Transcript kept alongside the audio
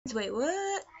Wait,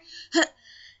 what?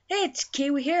 It's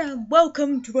Kiwi here, and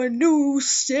welcome to a new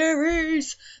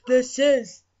series. This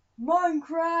is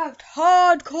Minecraft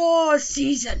Hardcore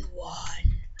Season 1.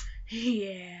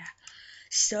 Yeah.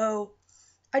 So,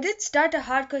 I did start a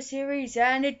hardcore series,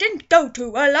 and it didn't go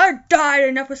too well. I died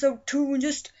in episode 2 and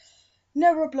just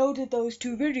never uploaded those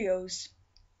 2 videos.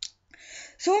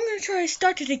 So, I'm gonna try to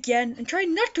start it again and try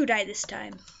not to die this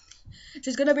time. Which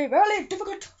is gonna be really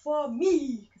difficult for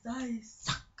me, because I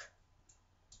suck.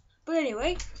 But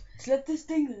anyway, let's let this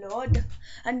thing load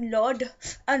and load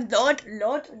and load and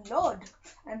load and load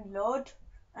and load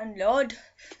and load.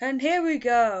 And here we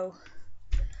go.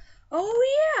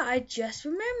 Oh yeah, I just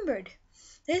remembered.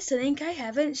 There's something I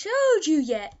haven't showed you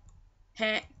yet.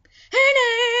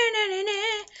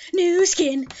 New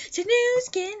skin. It's a new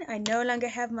skin. I no longer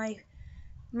have my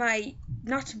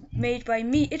not made by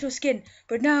me, it was skin,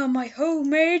 but now my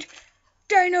homemade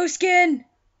dino skin.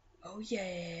 Oh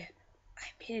yeah. I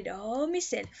made it all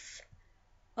myself.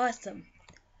 Awesome.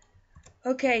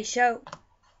 Okay, so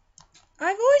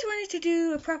I've always wanted to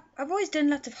do I've always done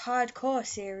lots of hardcore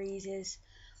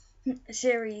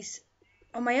series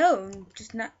on my own,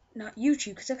 just not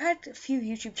YouTube, because I've had a few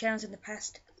YouTube channels in the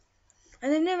past,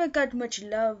 and they never got much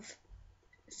love.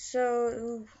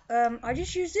 So I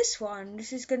just use this one.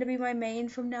 This is going to be my main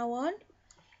from now on.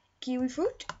 Kiwi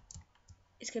fruit.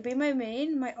 It's going to be my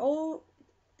main. My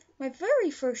very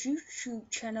first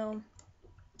YouTube channel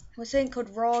was something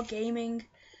called Raw Gaming.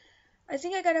 I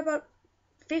think I got about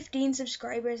 15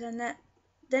 subscribers on that.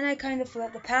 Then I kind of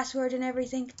forgot the password and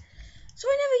everything, so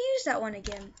I never used that one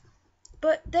again.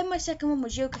 But then my second one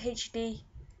was Yoka HD,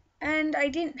 and I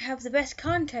didn't have the best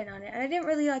content on it, and I didn't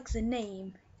really like the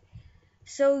name.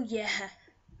 So yeah,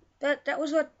 that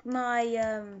was what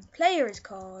my player is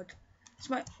called. It's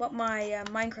what my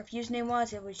Minecraft username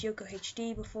was. It was Yoka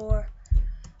HD before.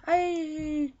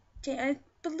 I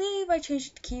believe I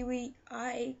changed it to Kiwi.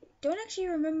 I don't actually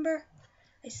remember.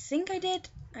 I think I did.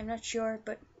 I'm not sure,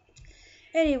 but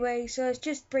anyway, so let's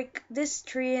just break this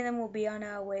tree and then we'll be on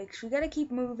our way, because we gotta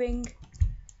keep moving.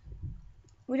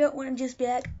 We don't want to just be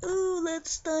like, oh,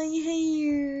 let's stay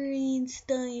here and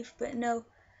stuff. But no,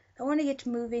 I want to get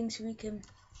moving so we can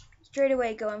straight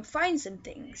away go and find some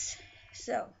things.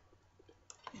 So,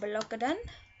 block it done.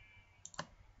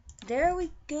 There we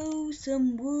go,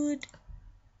 some wood.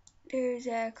 There's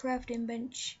our crafting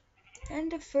bench.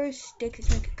 And the first stick. Let's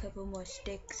make a couple more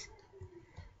sticks.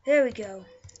 There we go.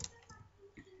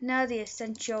 Now the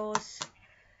essentials.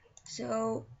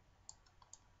 So,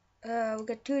 we'll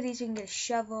get 2 of these. We can get a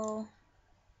shovel.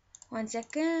 1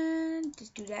 second.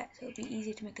 Just do that so it'll be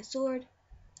easier to make a sword.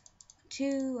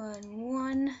 2 on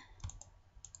 1.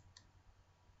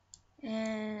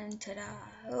 And ta-da.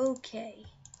 Okay.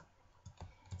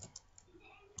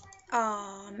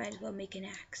 Might as well make an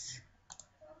axe.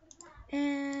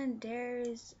 And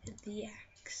there's the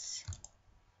axe.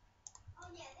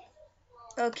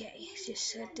 Okay, let's just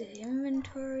set the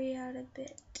inventory out a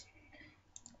bit.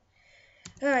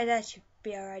 Alright, that should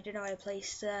be alright. I don't know how to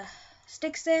place the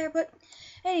sticks there, but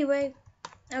anyway.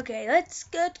 Okay, let's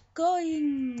get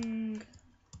going.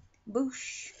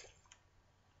 Boosh.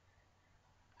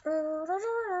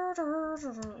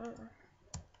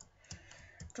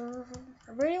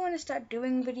 I really want to start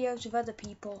doing videos with other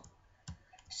people.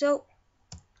 So,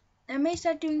 I may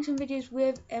start doing some videos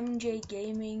with MJ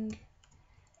Gaming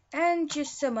and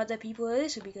just some other people.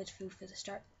 This would be good food for the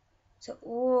start. So,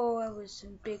 oh, that was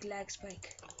some big lag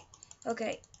spike.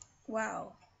 Okay,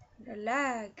 wow, the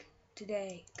lag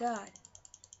today, God.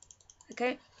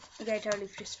 Okay, I totally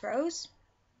just froze.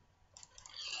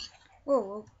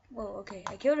 Whoa, okay,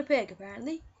 I killed a pig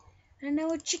apparently. And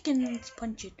now a chicken's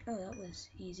punch it. Oh, that was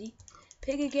easy.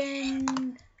 Pig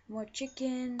again, more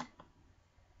chicken.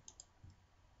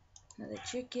 Another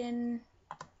chicken.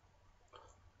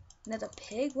 Another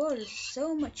pig. Whoa, there's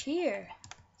so much here.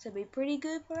 This will be pretty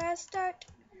good for our start.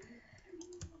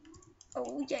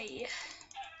 Oh, yeah.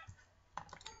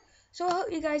 So I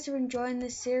hope you guys are enjoying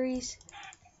this series.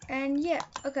 And yeah,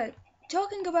 okay.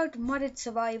 Talking about modded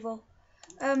survival.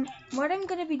 What I'm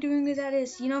going to be doing with that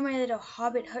is, you know my little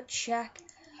hobbit hut shack?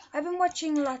 I've been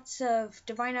watching lots of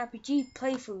Divine RPG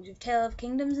playthroughs of Tale of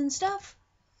Kingdoms and stuff.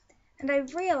 And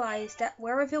I've realized that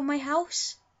where I built my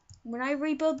house, when I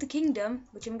rebuild the kingdom,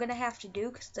 which I'm going to have to do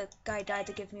because the guy died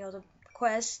to give me all the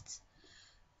quests,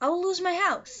 I will lose my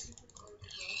house.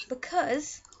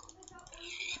 Because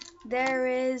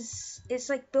it's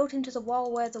like built into the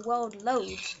wall where the world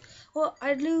loads. Well,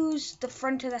 I'd lose the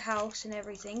front of the house and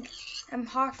everything, and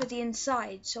half of the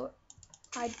inside, so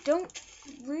I don't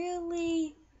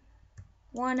really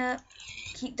want to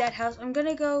keep that house. I'm going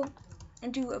to go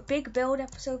and do a big build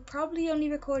episode. Probably only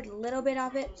record a little bit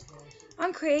of it.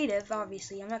 I'm creative,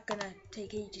 obviously. I'm not gonna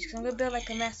take ages because I'm gonna build like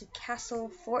a massive castle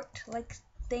fort like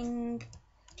thing,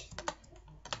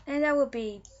 and that will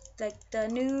be like the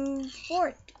new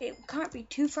fort. It can't be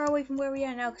too far away from where we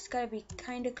are now because it's gotta be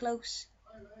kind of close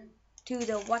to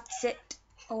the what's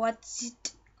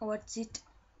it.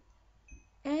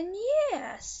 And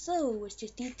yeah, so let's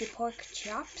just eat the pork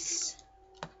chops.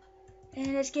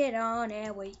 And let's get on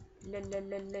our way. La la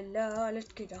la la la,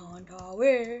 let's get on our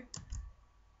way.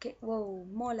 Okay, whoa,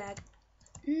 more lag.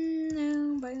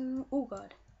 Oh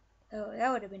god. Oh,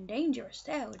 that would have been dangerous.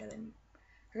 That would have been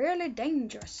really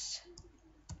dangerous.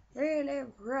 Really,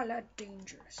 really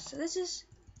dangerous. So this is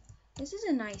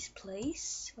a nice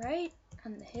place, right?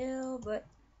 On the hill, but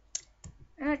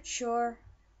I'm not sure.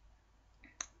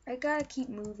 I gotta keep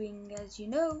moving, as you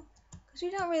know, because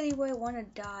we don't really want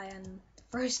to die on the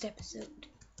first episode.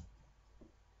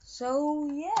 So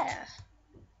yeah.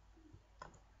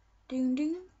 Doom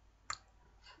doom.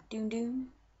 Doom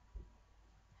doom.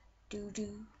 Doo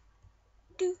doo.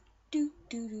 Doo doo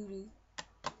doo doo doo.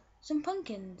 Some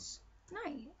pumpkins.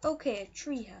 Nice. Okay, a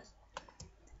tree house.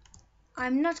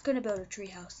 I'm not gonna build a tree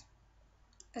house.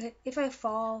 If I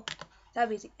fall, that'll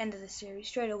be the end of the series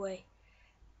straight away.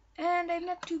 And I'm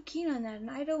not too keen on that, and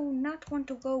I do not want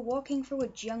to go walking through a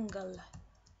jungle.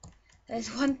 That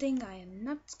is one thing I am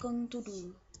not going to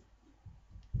do.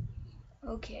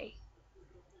 Okay.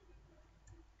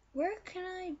 Where can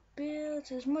I build?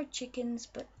 There's more chickens,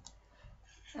 but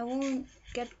I won't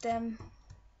get them.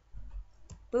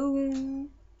 Boom.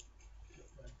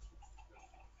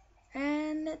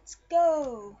 And let's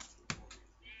go.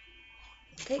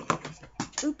 Okay.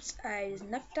 Oops, I just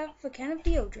knocked off a can of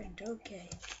deodorant. Okay.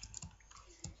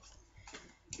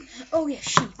 Oh yeah,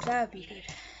 sheep. That would be good.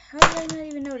 How did I not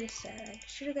even notice that? I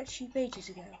should have got sheep ages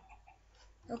ago.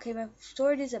 Okay, my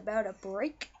sword is about to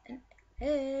break. An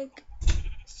egg.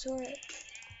 Sword.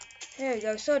 There we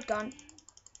go. Sword gone.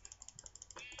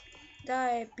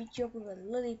 I beat you up with a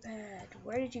lily pad.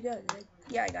 Where did you go?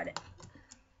 Yeah, I got it.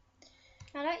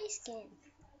 I like your skin.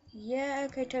 Yeah,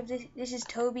 okay, this is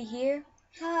Toby here.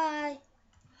 Hi.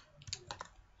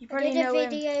 You I probably did a know him.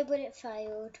 video, but it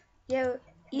failed. Yeah,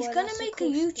 he's Well, gonna that's make a a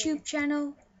cool YouTube skin.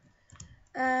 channel.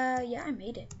 Yeah, I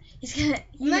made it. He's gonna.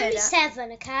 You I'm know only that.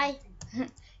 7, okay?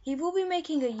 He will be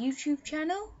making a YouTube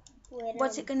channel. When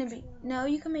What's it gonna be? No,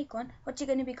 you can make one. What's it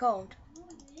gonna be called?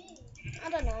 I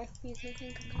don't know. You can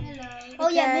think of one. Hello. Oh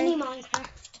yeah, Okay. Mini Minecraft.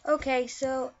 Okay,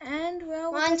 so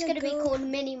well, Mine's we're gonna go be called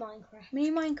Mini Minecraft. Mini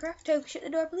Minecraft. Toby, shut the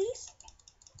door, please.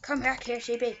 Come back here,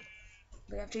 sheepy.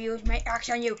 We have to use my axe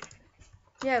on you.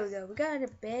 There we go. We got a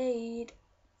bait.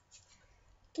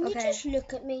 Can you Okay. just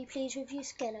look at me, please, with your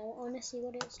skin? I want to see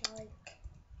what it's like.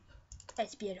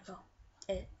 It's beautiful.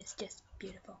 It's just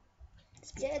beautiful.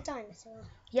 Is it a dinosaur?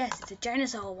 Yes, it's a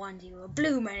dinosaur onesie with a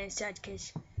blue man inside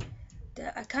because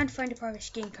I can't find a proper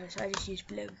skin color, so I just use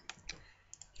blue.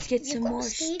 Let's get some more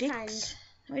sticks. Hand.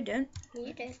 No, I don't.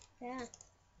 You do, yeah.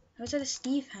 How's that a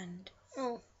Steve hand?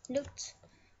 Oh, looked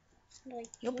like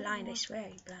You're blind, I swear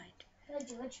you're blind. Hi,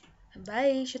 George.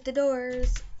 Bye, shut the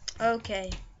doors.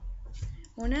 Okay.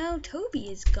 Well, now Toby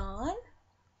is gone.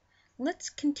 Let's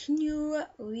continue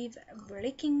with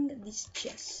breaking this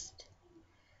chest.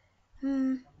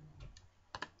 I'm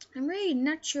really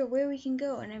not sure where we can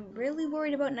go, and I'm really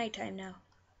worried about nighttime now.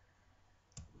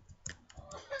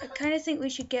 I kind of think we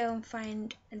should go and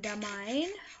find the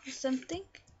mine or something.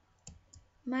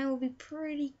 Mine will be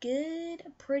pretty good,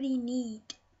 pretty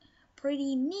neat,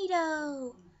 pretty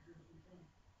neato.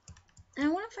 And I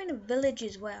want to find a village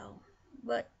as well,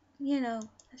 but you know,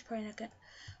 that's probably not gonna.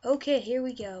 Okay, here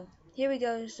we go. Here we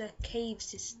go. Is a cave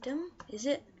system. Is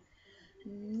it?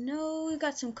 No, we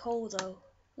got some coal though.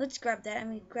 Let's grab that. I'm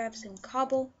gonna grab some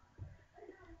cobble.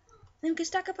 And we can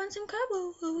stack up on some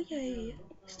cobble. Oh yeah.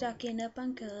 Stacking up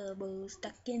on cobble.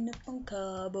 Stacking up on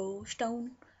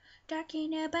cobblestone.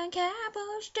 Stacking up on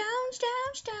cobblestone.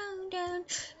 Stone.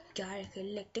 Gotta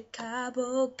collect the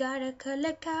cobble. Gotta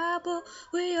collect cobble.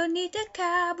 We don't need the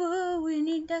cobble. We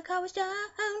need the cobblestone.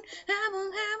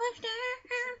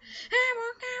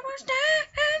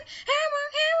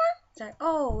 Sorry.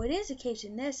 Oh, it is a cave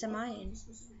and there's some iron.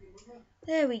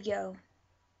 There we go.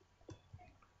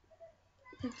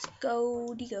 Let's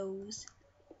go, goes.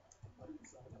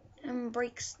 And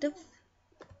break stuff.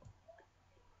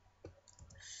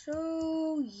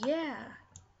 So yeah,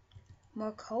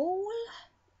 more coal.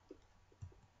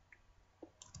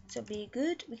 So be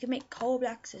good. We can make coal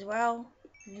blocks as well.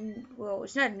 Well,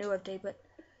 it's not a new update, but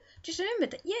just remember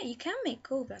that yeah, you can make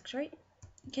coal blocks, right?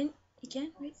 You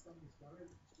can,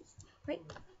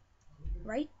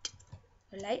 right?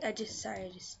 A light? I just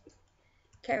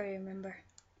can't really remember.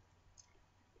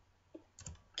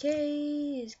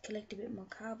 Okay, let's collect a bit more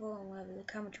cobble and we'll have a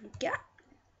look how much we got.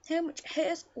 How much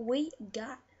has we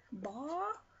got? Bar?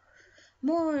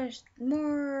 More,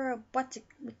 what's it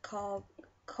called?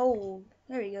 Coal.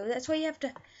 There we go. That's why you have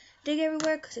to dig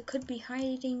everywhere, because it could be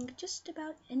hiding just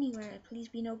about anywhere. Please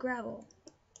be no gravel.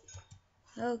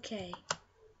 Okay.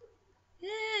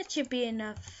 Yeah, it should be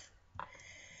enough.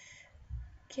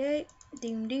 Okay.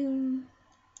 Doom doom.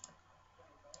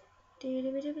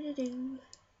 Do-do-do-do-do-do.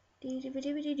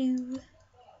 Do-do-do-do-do-do.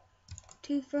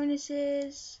 2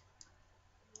 furnaces.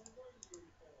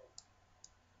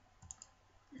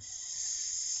 A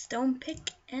stone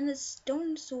pick and a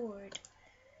stone sword.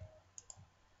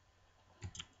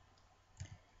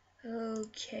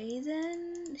 Okay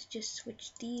then, let's just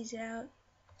switch these out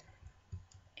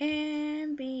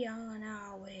and be on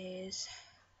our ways.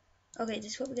 Okay,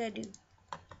 this is what we gotta do.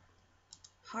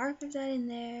 Half of that in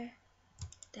there,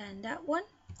 then that one.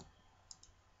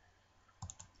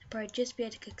 I'll probably just be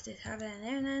able to cook this, half of that in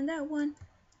there, and then that one.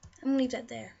 I'm gonna leave that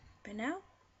there for now.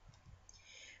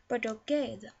 But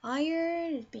okay, the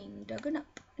iron is being digging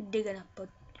up. Or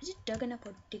is it digging up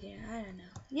or digging? I don't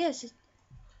know. Yes, it's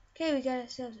okay. We got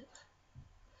ourselves.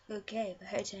 Okay, but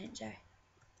her turn. Sorry.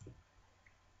 You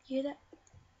hear that?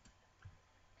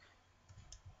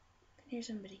 I can hear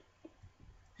somebody.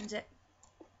 What's that?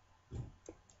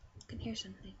 I can hear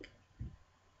something.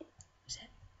 What's that?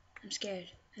 I'm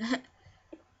scared.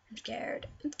 I'm scared.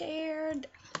 I'm scared.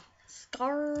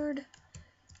 Scared.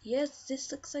 Yes,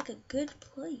 this looks like a good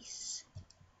place.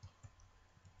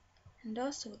 And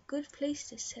also a good place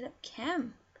to set up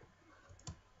camp.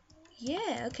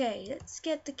 Yeah, okay, let's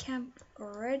get the camp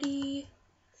ready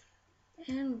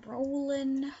and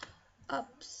rolling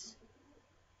ups.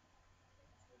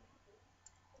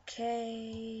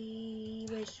 Okay,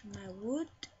 where's my wood?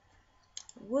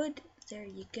 Wood, there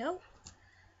you go.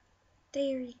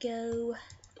 There you go.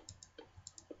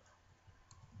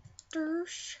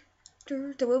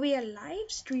 There will be a live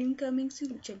stream coming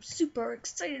soon, which I'm super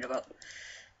excited about.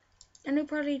 I know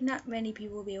probably not many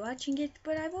people will be watching it,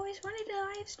 but I've always wanted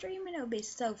a live stream and it'll be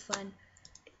so fun.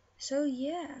 So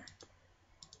yeah.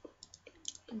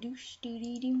 Doosh doo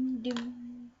dee doom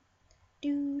doom.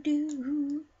 Doo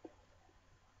doo.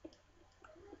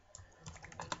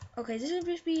 Okay, this will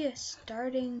just be a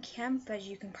starting camp, as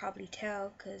you can probably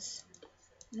tell, because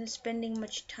I'm not spending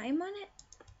much time on it.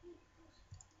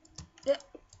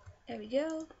 There we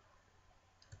go.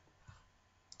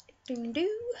 Doo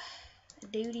doo.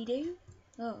 Doody doo.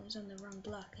 Oh, it was on the wrong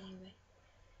block anyway.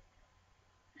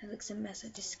 It looks a mess.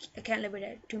 I can't live with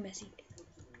it. Too messy.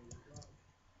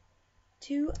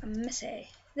 Too messy.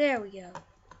 There we go.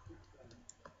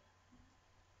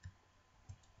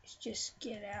 Let's just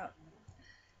get out.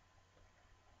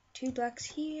 2 blocks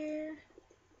here.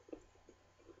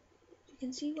 You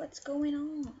can see what's going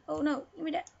on. Oh no, give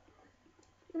me that.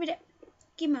 Give me that.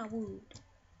 Give me my wood.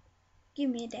 Give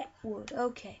me that wood.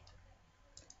 Okay.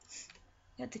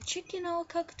 Got the chicken all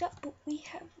cooked up, but we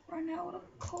have run out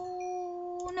of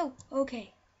coal. No.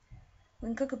 Okay. We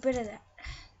can cook a bit of that.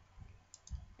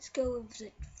 Let's go with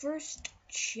the first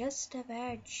chest of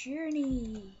our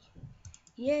journey.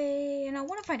 Yay. And I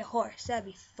want to find a horse. That'd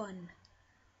be fun.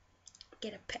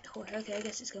 Get a pet horse. Okay, I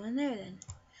guess it's going there then.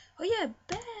 Oh yeah,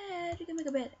 bed. We can make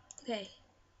a bed. Okay.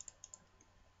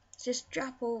 Let's just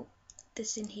drop all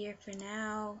this in here for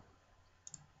now.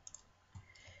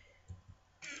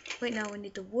 Wait, no, we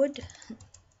need the wood.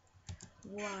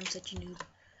 Wow, I'm such a noob.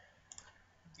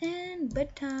 And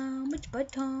bedtime. It's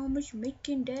bedtime. It's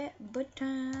making that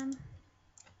bedtime.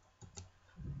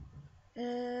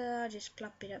 I'll just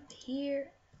plop it up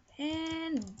here.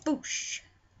 And boosh.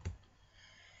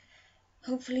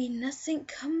 Hopefully nothing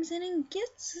comes in and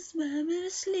gets us while I'm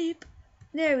asleep.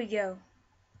 There we go.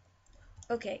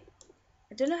 Okay.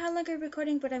 I don't know how long I'm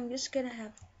recording, but I'm just gonna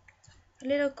have a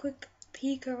little quick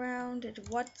peek around at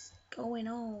what's going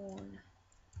on.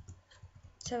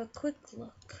 Let's have a quick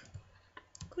look.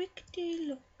 Quickly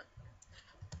look.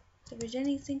 If there's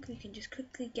anything we can just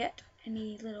quickly get.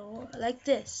 Any little, like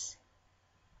this.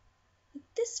 Like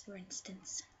this, for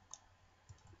instance.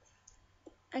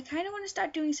 I kind of want to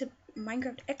start doing some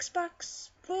Minecraft Xbox,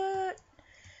 but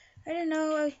I don't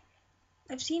know.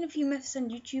 I've seen a few methods on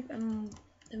YouTube, and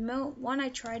the one I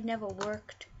tried never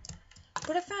worked.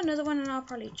 But I found another one, and I'll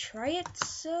probably try it.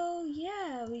 So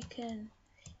yeah,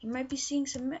 you might be seeing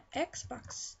some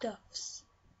Xbox stuffs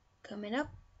coming up.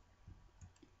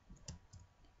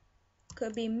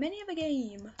 Could be many of a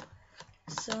game,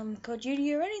 some Call of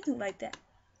Duty or anything like that.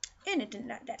 Anything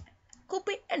like that. Could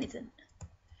be anything.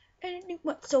 Anything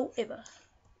whatsoever.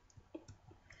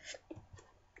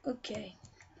 Okay.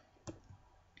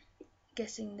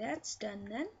 Guessing that's done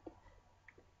then.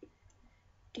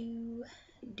 Doom?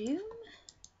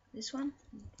 This one?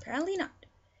 Apparently not.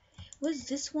 Was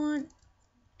this one?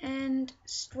 And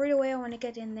straight away I want to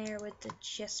get in there with the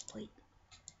chest plate.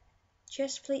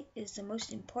 Chest plate is the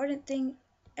most important thing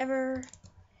ever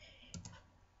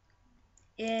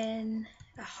in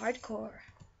a hardcore.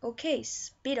 Okay,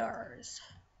 speeders.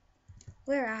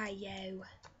 Where are you?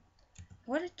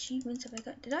 What achievements have I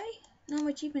got? Did I? No,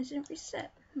 my achievements didn't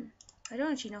reset. I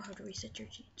don't actually know how to reset your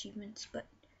achievements, but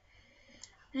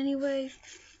anyway.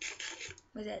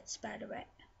 Where's that spider at?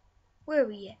 Where are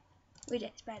we at? Where's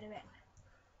that spider at?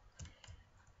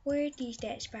 Where is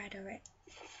that spider at?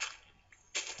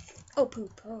 Oh,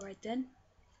 poop. Alright then.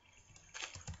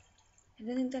 I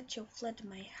don't think that you'll flood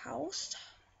my house.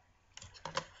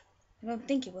 I don't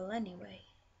think it will anyway.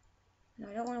 No,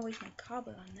 I don't want to waste my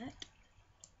cobble on that.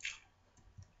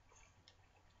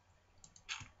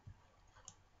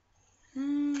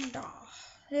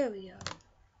 There we go.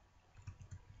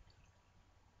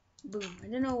 Boom. I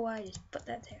don't know why I just put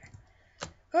that there.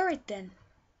 Alright then.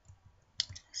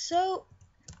 So,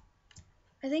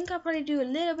 I think I'll probably do a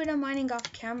little bit of mining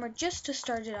off camera just to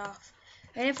start it off.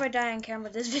 And if I die on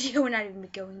camera, this video will not even be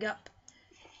going up.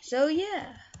 So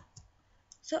yeah.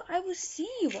 So I will see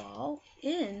you all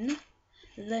in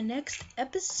the next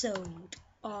episode.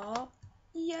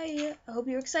 Yeah. I hope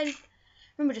you're excited.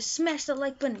 Remember to smash that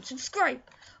like button, subscribe,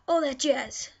 all that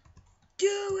jazz. Do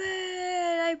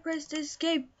it! I pressed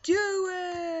escape. Do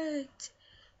it!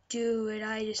 Do it.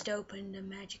 I just opened a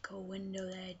magical window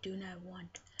that I do not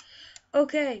want.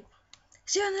 Okay.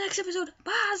 See you on the next episode.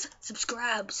 Bye.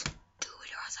 Subscribes.